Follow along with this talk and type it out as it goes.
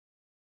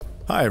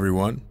Hi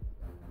everyone.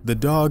 The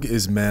dog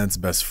is man's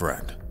best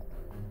friend.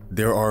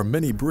 There are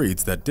many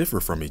breeds that differ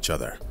from each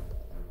other.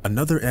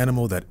 Another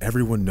animal that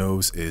everyone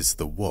knows is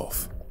the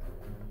wolf.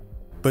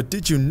 But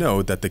did you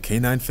know that the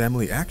canine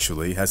family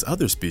actually has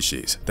other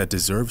species that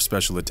deserve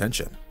special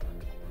attention?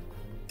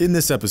 In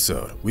this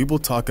episode, we will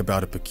talk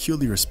about a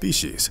peculiar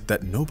species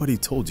that nobody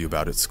told you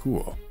about at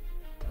school.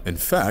 In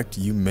fact,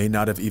 you may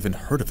not have even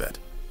heard of it.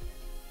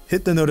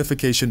 Hit the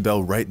notification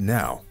bell right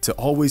now to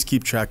always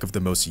keep track of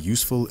the most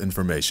useful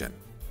information.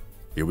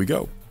 Here we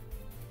go.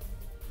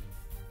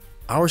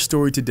 Our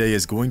story today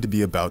is going to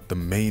be about the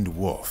maned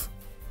wolf.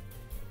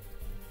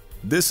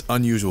 This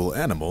unusual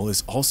animal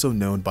is also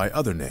known by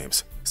other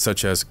names,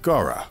 such as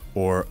Gara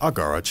or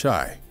Agara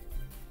chai.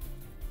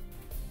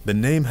 The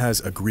name has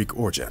a Greek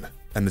origin,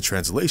 and the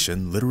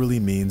translation literally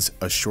means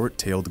a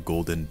short-tailed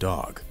golden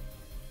dog.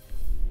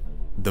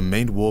 The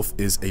maned wolf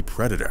is a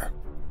predator.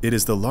 It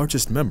is the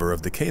largest member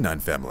of the canine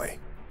family.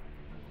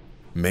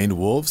 Maned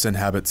wolves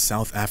inhabit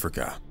South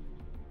Africa.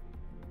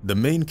 The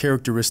main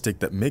characteristic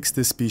that makes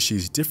this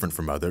species different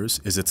from others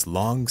is its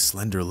long,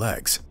 slender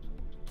legs.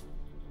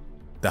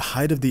 The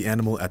height of the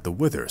animal at the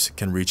withers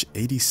can reach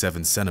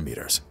 87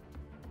 centimeters.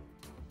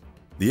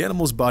 The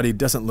animal's body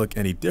doesn't look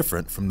any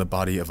different from the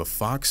body of a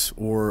fox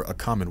or a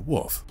common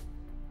wolf.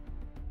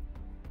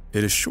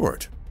 It is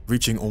short,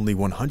 reaching only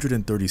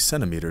 130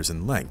 centimeters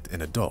in length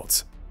in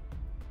adults.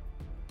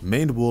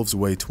 Maned wolves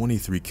weigh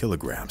 23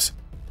 kilograms.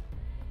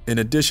 In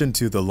addition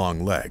to the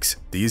long legs,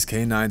 these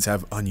canines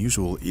have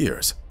unusual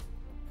ears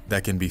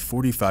that can be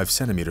 45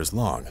 centimeters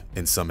long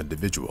in some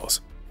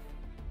individuals.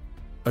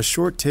 A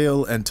short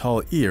tail and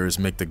tall ears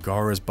make the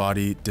Gara's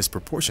body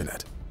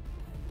disproportionate.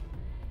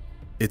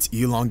 Its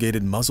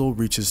elongated muzzle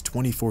reaches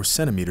 24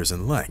 centimeters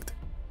in length.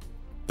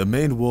 The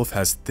maned wolf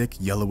has thick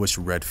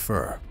yellowish-red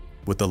fur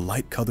with a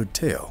light-colored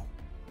tail.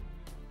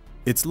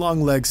 Its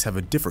long legs have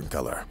a different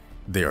color.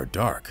 They are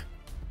dark.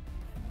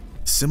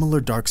 Similar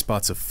dark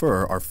spots of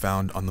fur are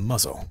found on the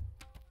muzzle.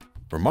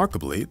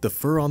 Remarkably, the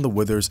fur on the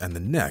withers and the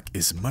neck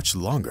is much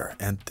longer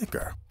and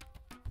thicker,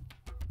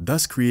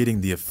 thus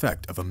creating the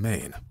effect of a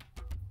mane.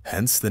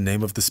 Hence the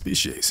name of the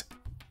species.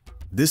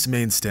 This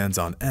mane stands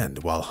on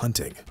end while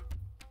hunting,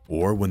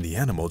 or when the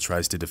animal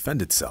tries to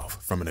defend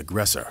itself from an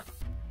aggressor,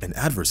 an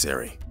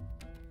adversary,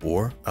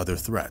 or other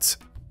threats.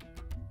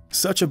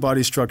 Such a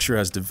body structure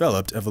has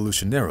developed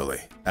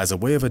evolutionarily as a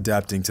way of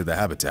adapting to the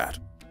habitat.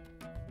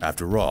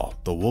 After all,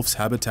 the wolf's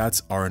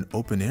habitats are an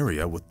open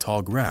area with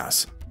tall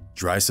grass,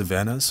 dry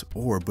savannas,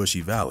 or bushy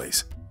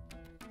valleys.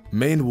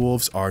 Maned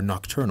wolves are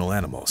nocturnal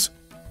animals.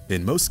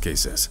 In most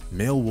cases,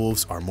 male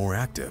wolves are more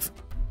active.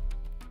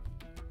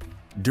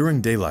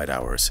 During daylight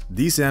hours,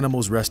 these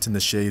animals rest in the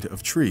shade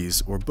of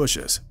trees or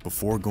bushes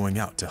before going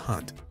out to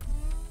hunt.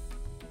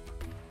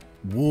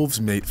 Wolves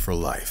mate for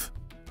life.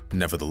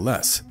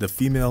 Nevertheless, the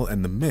female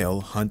and the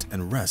male hunt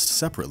and rest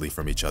separately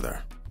from each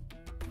other.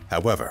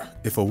 However,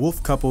 if a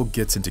wolf couple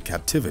gets into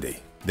captivity,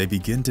 they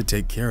begin to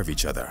take care of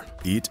each other,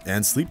 eat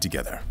and sleep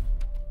together.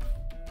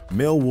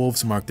 Male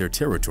wolves mark their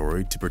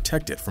territory to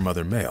protect it from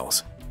other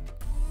males.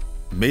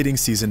 Mating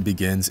season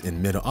begins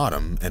in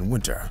mid-autumn and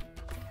winter.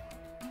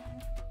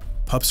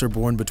 Pups are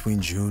born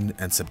between June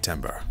and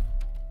September.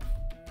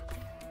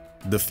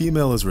 The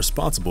female is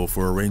responsible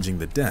for arranging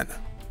the den.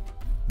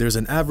 There's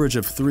an average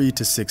of 3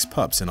 to 6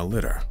 pups in a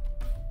litter.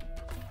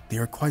 They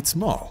are quite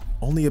small,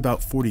 only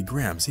about 40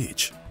 grams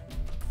each.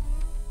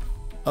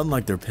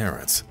 Unlike their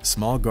parents,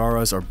 small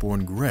Garas are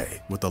born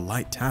gray with a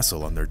light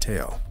tassel on their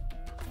tail.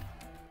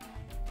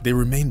 They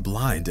remain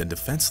blind and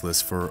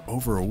defenseless for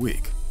over a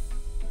week,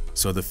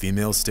 so the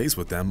female stays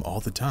with them all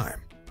the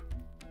time.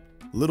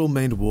 Little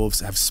maned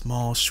wolves have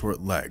small,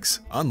 short legs,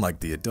 unlike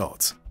the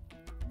adults.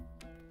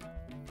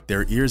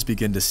 Their ears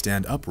begin to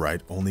stand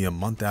upright only a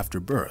month after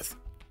birth.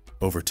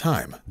 Over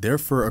time, their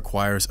fur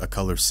acquires a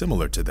color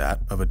similar to that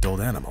of adult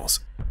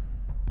animals.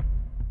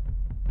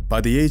 By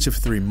the age of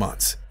 3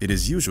 months, it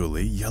is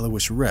usually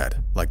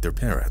yellowish-red, like their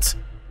parents.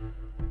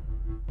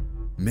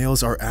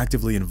 Males are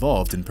actively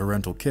involved in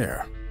parental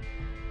care.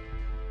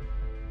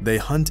 They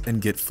hunt and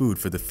get food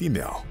for the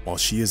female while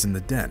she is in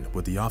the den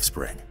with the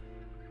offspring.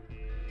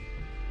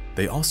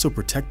 They also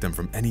protect them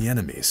from any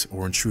enemies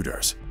or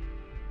intruders.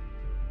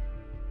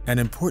 An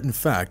important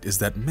fact is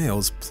that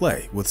males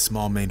play with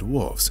small maned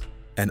wolves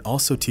and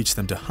also teach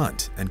them to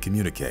hunt and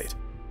communicate.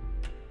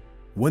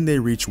 When they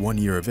reach 1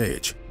 year of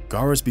age,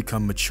 Garas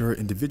become mature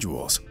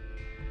individuals.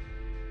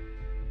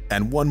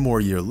 And 1 more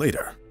year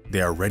later,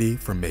 they are ready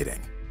for mating.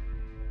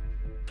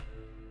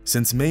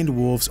 Since maned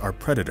wolves are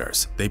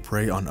predators, they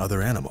prey on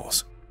other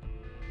animals.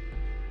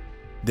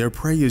 Their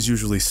prey is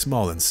usually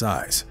small in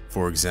size,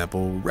 for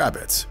example,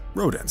 rabbits,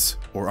 rodents,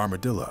 or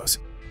armadillos.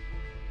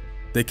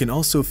 They can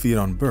also feed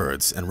on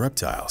birds and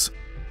reptiles.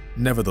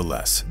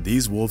 Nevertheless,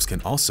 these wolves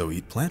can also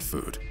eat plant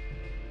food.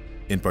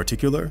 In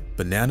particular,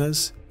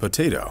 bananas,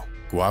 potato,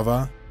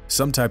 guava,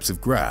 some types of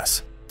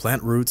grass,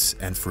 plant roots,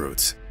 and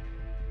fruits.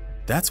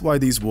 That's why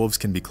these wolves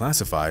can be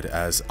classified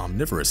as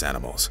omnivorous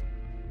animals.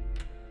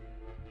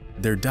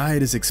 Their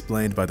diet is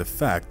explained by the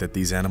fact that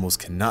these animals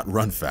cannot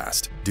run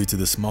fast due to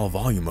the small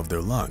volume of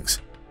their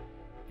lungs.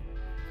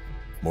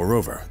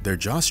 Moreover, their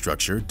jaw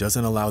structure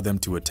doesn't allow them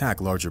to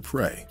attack larger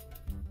prey.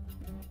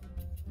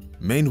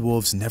 Maned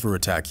wolves never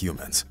attack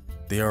humans.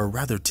 They are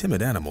rather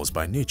timid animals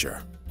by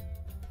nature,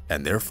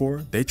 and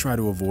therefore they try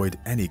to avoid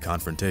any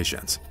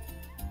confrontations.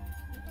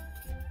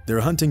 Their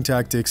hunting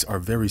tactics are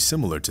very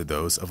similar to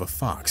those of a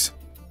fox.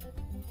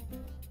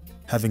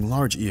 Having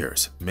large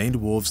ears, maned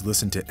wolves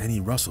listen to any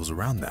rustles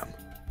around them.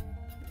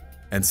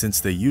 And since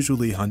they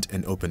usually hunt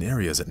in open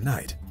areas at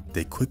night,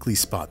 they quickly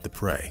spot the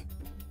prey.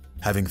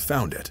 Having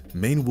found it,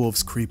 maned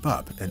wolves creep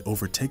up and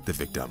overtake the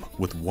victim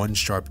with one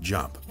sharp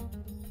jump.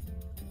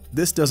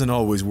 This doesn't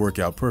always work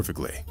out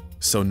perfectly,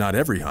 so not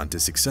every hunt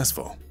is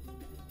successful.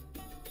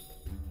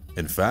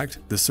 In fact,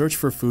 the search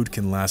for food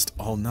can last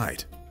all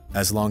night,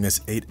 as long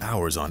as 8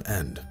 hours on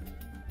end.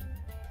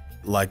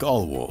 Like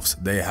all wolves,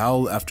 they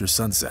howl after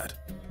sunset,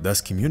 thus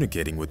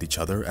communicating with each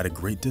other at a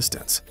great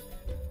distance.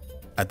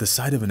 At the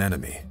sight of an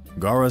enemy,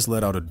 Garas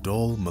let out a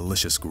dull,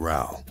 malicious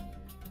growl.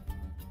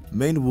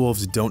 Maned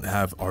wolves don't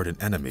have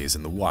ardent enemies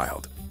in the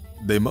wild.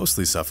 They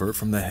mostly suffer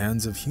from the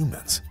hands of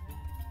humans.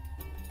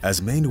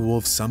 As maned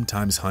wolves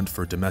sometimes hunt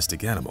for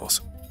domestic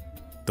animals,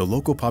 the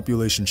local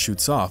population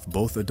shoots off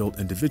both adult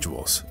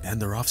individuals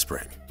and their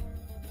offspring.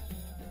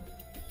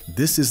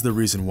 This is the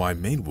reason why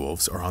maned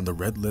wolves are on the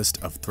red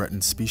list of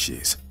threatened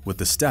species with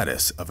the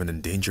status of an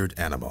endangered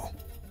animal.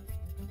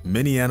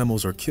 Many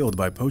animals are killed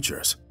by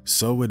poachers,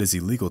 so it is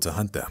illegal to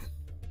hunt them.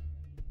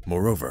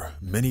 Moreover,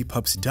 many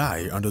pups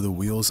die under the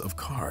wheels of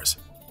cars,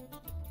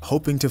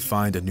 hoping to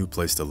find a new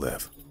place to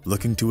live,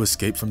 looking to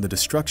escape from the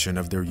destruction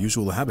of their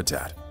usual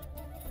habitat.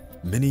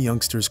 Many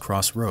youngsters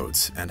cross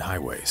roads and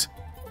highways.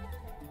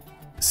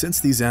 Since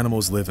these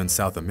animals live in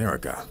South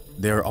America,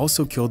 they are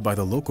also killed by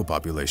the local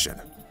population,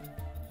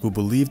 who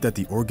believe that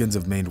the organs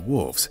of maned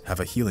wolves have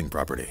a healing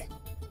property.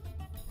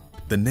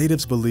 The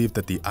natives believe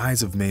that the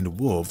eyes of maned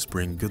wolves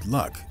bring good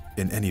luck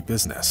in any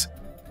business.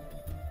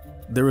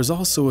 There is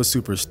also a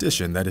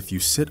superstition that if you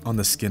sit on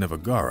the skin of a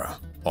Gara,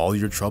 all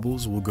your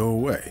troubles will go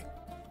away.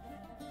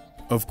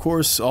 Of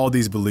course, all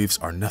these beliefs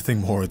are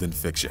nothing more than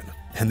fiction,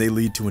 and they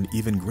lead to an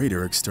even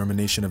greater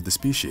extermination of the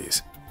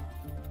species.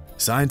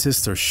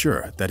 Scientists are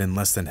sure that in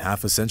less than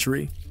half a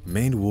century,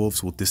 maned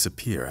wolves will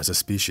disappear as a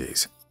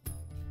species.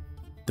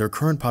 Their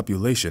current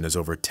population is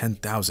over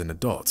 10,000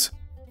 adults.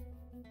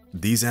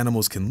 These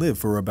animals can live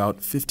for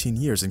about 15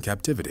 years in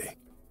captivity.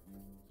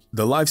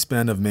 The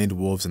lifespan of maned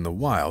wolves in the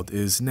wild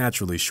is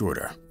naturally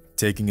shorter,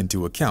 taking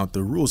into account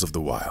the rules of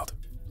the wild.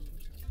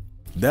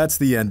 That's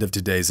the end of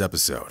today's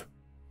episode.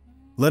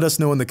 Let us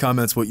know in the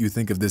comments what you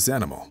think of this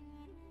animal.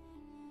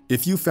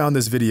 If you found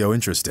this video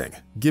interesting,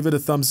 give it a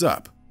thumbs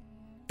up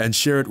and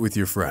share it with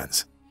your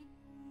friends.